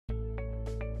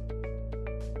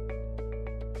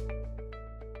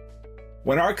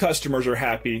When our customers are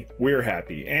happy, we're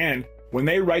happy. And when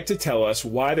they write to tell us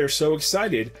why they're so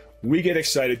excited, we get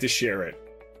excited to share it.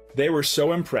 They were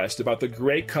so impressed about the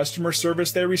great customer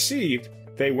service they received,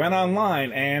 they went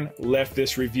online and left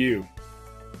this review.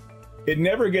 It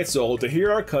never gets old to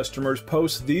hear our customers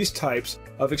post these types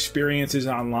of experiences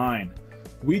online.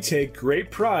 We take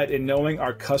great pride in knowing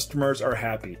our customers are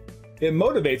happy. It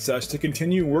motivates us to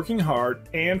continue working hard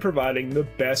and providing the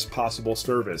best possible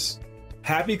service.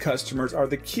 Happy customers are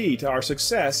the key to our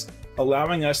success,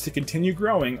 allowing us to continue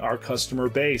growing our customer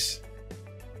base.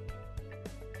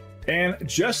 And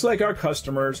just like our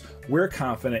customers, we're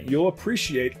confident you'll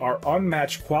appreciate our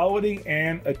unmatched quality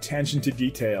and attention to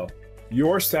detail.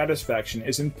 Your satisfaction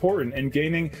is important in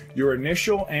gaining your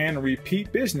initial and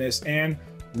repeat business, and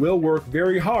we'll work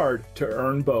very hard to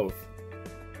earn both.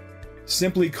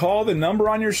 Simply call the number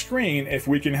on your screen if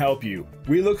we can help you.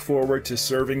 We look forward to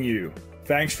serving you.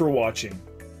 Thanks for watching.